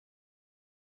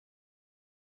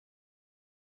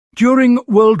During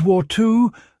World War II,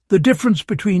 the difference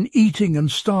between eating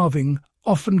and starving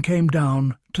often came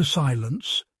down to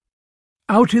silence.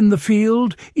 Out in the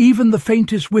field, even the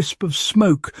faintest wisp of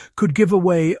smoke could give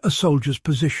away a soldier's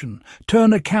position,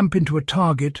 turn a camp into a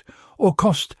target, or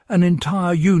cost an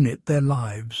entire unit their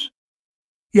lives.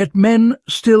 Yet men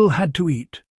still had to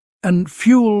eat, and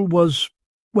fuel was,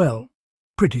 well,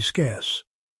 pretty scarce.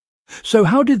 So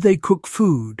how did they cook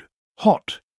food,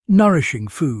 hot, nourishing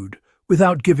food,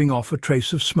 without giving off a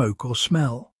trace of smoke or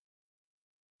smell?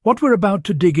 What we're about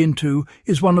to dig into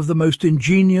is one of the most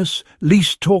ingenious,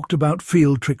 least talked about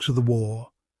field tricks of the war,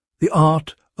 the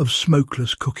art of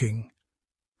smokeless cooking.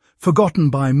 Forgotten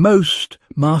by most,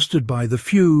 mastered by the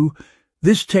few,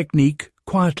 this technique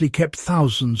quietly kept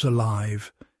thousands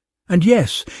alive. And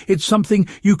yes, it's something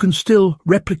you can still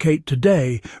replicate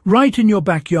today, right in your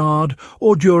backyard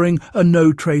or during a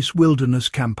no-trace wilderness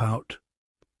campout.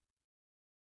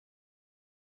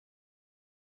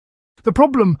 The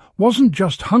problem wasn't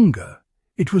just hunger,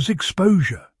 it was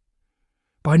exposure.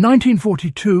 By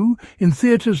 1942, in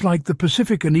theatres like the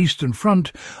Pacific and Eastern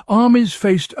Front, armies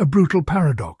faced a brutal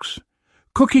paradox.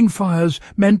 Cooking fires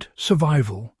meant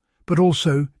survival, but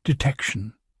also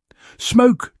detection.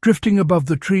 Smoke drifting above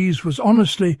the trees was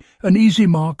honestly an easy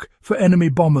mark for enemy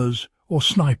bombers or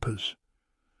snipers.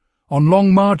 On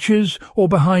long marches or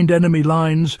behind enemy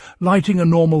lines, lighting a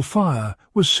normal fire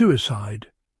was suicide.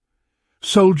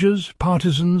 Soldiers,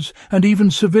 partisans, and even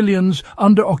civilians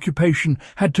under occupation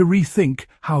had to rethink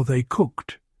how they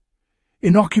cooked.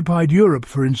 In occupied Europe,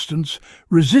 for instance,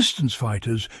 resistance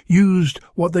fighters used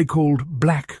what they called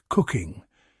black cooking,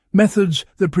 methods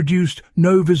that produced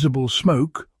no visible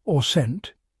smoke or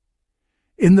scent.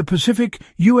 In the Pacific,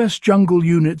 US jungle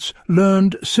units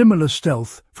learned similar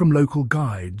stealth from local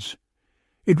guides.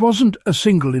 It wasn't a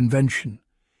single invention.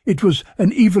 It was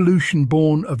an evolution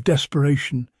born of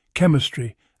desperation,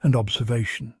 chemistry, and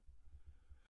observation.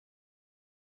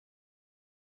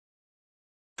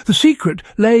 The secret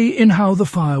lay in how the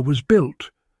fire was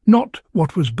built, not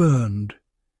what was burned.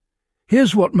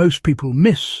 Here's what most people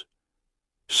miss.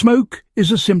 Smoke is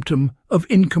a symptom of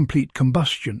incomplete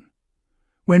combustion.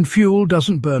 When fuel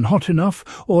doesn't burn hot enough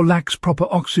or lacks proper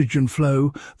oxygen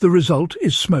flow, the result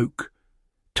is smoke.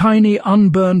 Tiny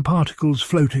unburned particles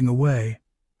floating away.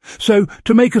 So,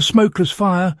 to make a smokeless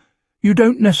fire, you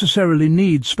don't necessarily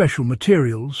need special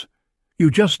materials. You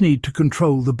just need to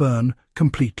control the burn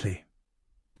completely.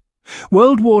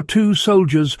 World War II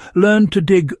soldiers learned to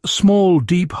dig small,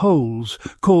 deep holes,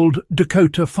 called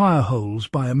Dakota fire holes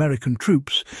by American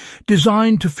troops,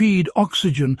 designed to feed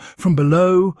oxygen from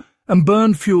below and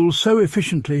burn fuel so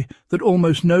efficiently that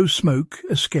almost no smoke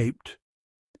escaped.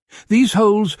 These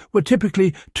holes were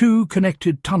typically two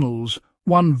connected tunnels,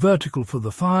 one vertical for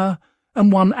the fire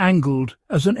and one angled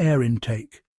as an air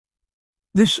intake.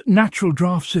 This natural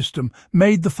draft system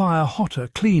made the fire hotter,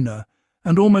 cleaner,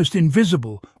 and almost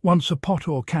invisible once a pot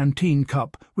or canteen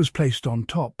cup was placed on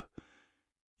top.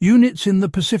 Units in the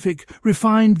Pacific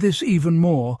refined this even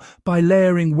more by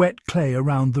layering wet clay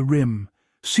around the rim,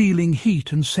 sealing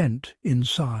heat and scent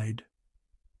inside.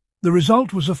 The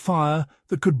result was a fire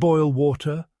that could boil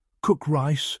water, cook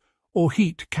rice, or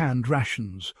heat canned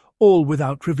rations, all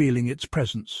without revealing its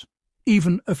presence,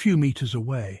 even a few meters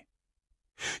away.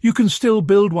 You can still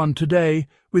build one today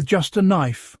with just a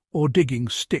knife or digging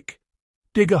stick.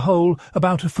 Dig a hole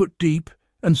about a foot deep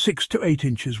and 6 to 8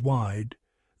 inches wide.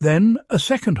 Then a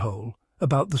second hole,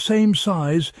 about the same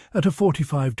size at a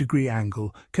 45-degree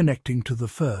angle, connecting to the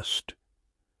first.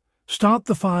 Start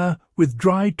the fire with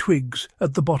dry twigs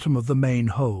at the bottom of the main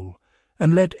hole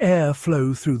and let air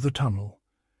flow through the tunnel.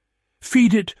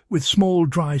 Feed it with small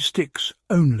dry sticks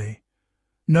only.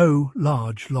 No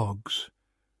large logs.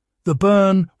 The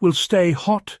burn will stay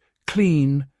hot,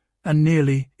 clean, and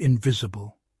nearly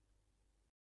invisible.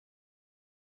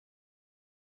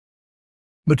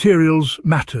 Materials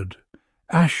mattered: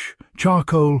 ash,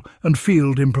 charcoal, and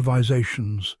field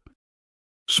improvisations.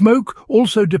 Smoke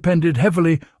also depended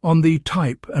heavily on the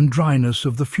type and dryness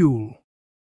of the fuel.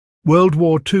 World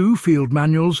War II field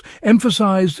manuals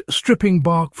emphasized stripping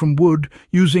bark from wood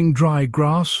using dry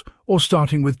grass or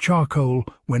starting with charcoal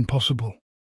when possible.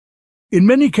 In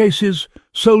many cases,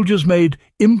 soldiers made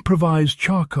improvised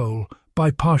charcoal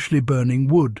by partially burning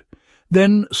wood,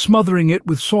 then smothering it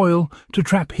with soil to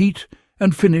trap heat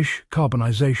and finish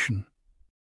carbonization.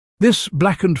 This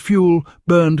blackened fuel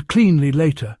burned cleanly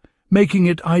later, making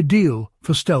it ideal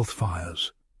for stealth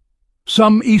fires.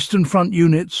 Some Eastern Front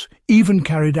units even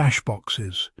carried ash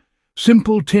boxes,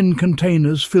 simple tin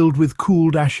containers filled with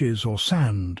cooled ashes or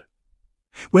sand.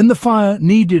 When the fire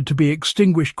needed to be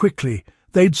extinguished quickly,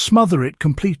 They'd smother it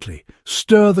completely,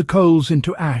 stir the coals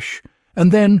into ash,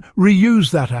 and then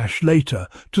reuse that ash later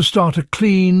to start a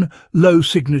clean,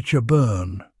 low-signature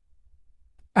burn.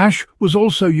 Ash was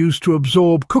also used to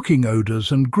absorb cooking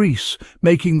odours and grease,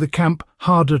 making the camp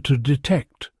harder to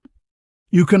detect.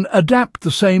 You can adapt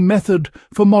the same method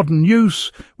for modern use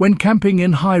when camping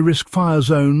in high-risk fire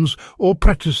zones or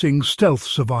practicing stealth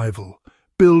survival.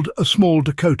 Build a small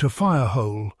Dakota fire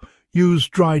hole, use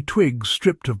dry twigs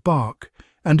stripped of bark,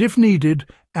 and if needed,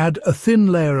 add a thin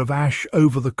layer of ash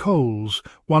over the coals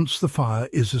once the fire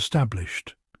is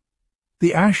established.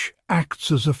 The ash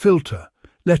acts as a filter,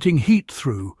 letting heat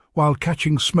through while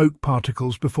catching smoke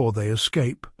particles before they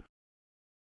escape.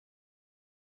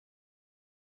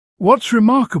 What's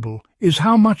remarkable is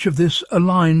how much of this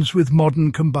aligns with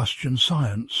modern combustion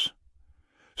science.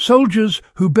 Soldiers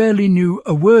who barely knew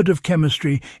a word of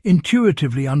chemistry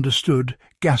intuitively understood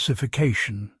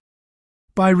gasification.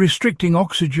 By restricting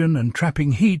oxygen and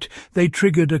trapping heat, they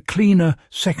triggered a cleaner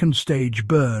second-stage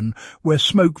burn where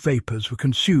smoke vapours were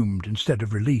consumed instead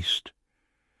of released.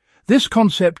 This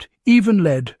concept even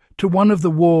led to one of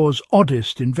the war's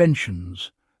oddest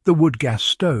inventions, the wood gas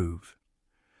stove.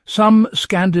 Some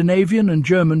Scandinavian and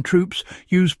German troops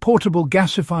used portable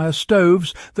gasifier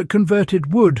stoves that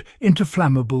converted wood into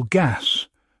flammable gas,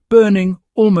 burning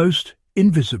almost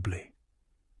invisibly.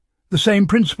 The same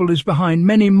principle is behind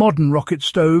many modern rocket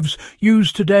stoves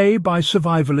used today by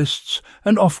survivalists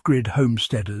and off-grid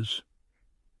homesteaders.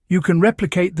 You can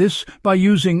replicate this by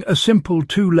using a simple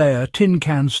 2-layer tin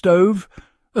can stove,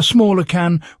 a smaller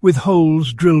can with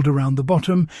holes drilled around the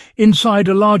bottom, inside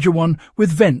a larger one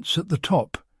with vents at the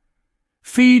top.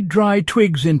 Feed dry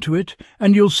twigs into it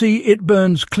and you'll see it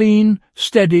burns clean,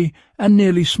 steady and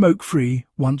nearly smoke-free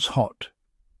once hot.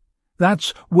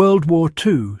 That's World War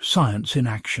II science in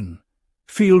action.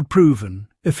 Field-proven,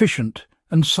 efficient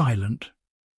and silent.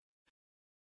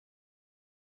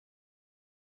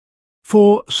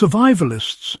 For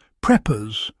survivalists,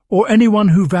 preppers, or anyone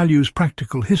who values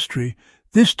practical history,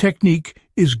 this technique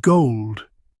is gold.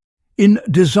 In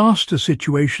disaster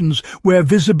situations where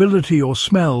visibility or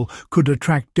smell could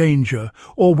attract danger,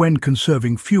 or when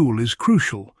conserving fuel is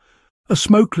crucial, a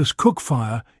smokeless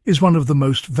cookfire is one of the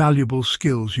most valuable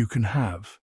skills you can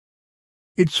have.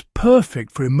 It's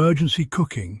perfect for emergency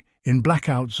cooking in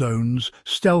blackout zones,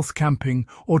 stealth camping,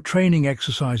 or training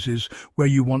exercises where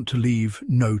you want to leave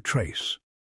no trace.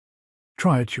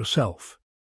 Try it yourself.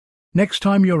 Next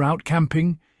time you're out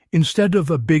camping, instead of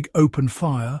a big open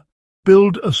fire,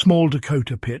 build a small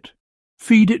Dakota pit,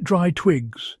 feed it dry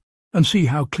twigs, and see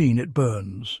how clean it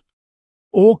burns.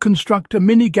 Or construct a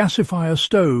mini gasifier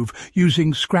stove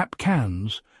using scrap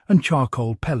cans and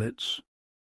charcoal pellets.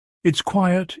 It's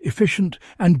quiet, efficient,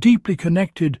 and deeply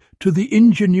connected to the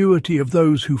ingenuity of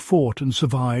those who fought and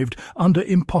survived under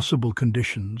impossible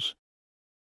conditions.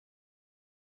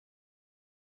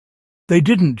 They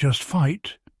didn't just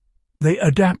fight, they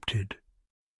adapted.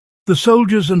 The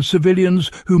soldiers and civilians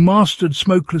who mastered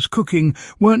smokeless cooking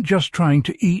weren't just trying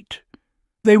to eat.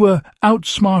 They were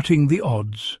outsmarting the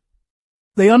odds.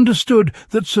 They understood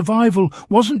that survival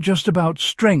wasn't just about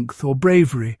strength or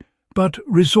bravery, but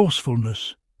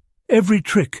resourcefulness. Every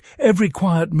trick, every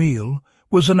quiet meal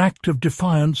was an act of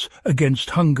defiance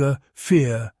against hunger,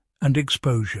 fear, and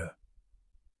exposure.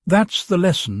 That's the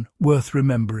lesson worth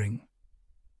remembering.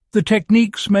 The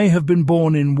techniques may have been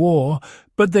born in war,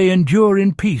 but they endure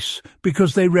in peace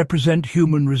because they represent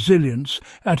human resilience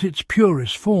at its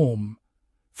purest form,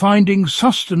 finding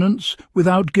sustenance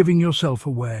without giving yourself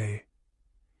away.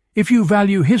 If you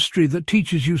value history that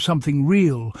teaches you something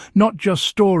real, not just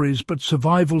stories but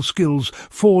survival skills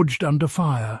forged under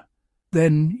fire,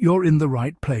 then you're in the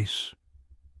right place.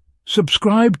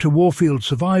 Subscribe to Warfield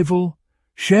Survival,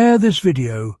 share this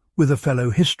video with a fellow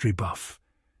history buff,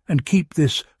 and keep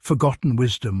this forgotten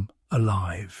wisdom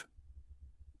alive.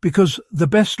 Because the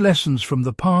best lessons from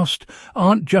the past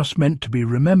aren't just meant to be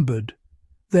remembered,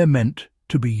 they're meant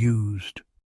to be used.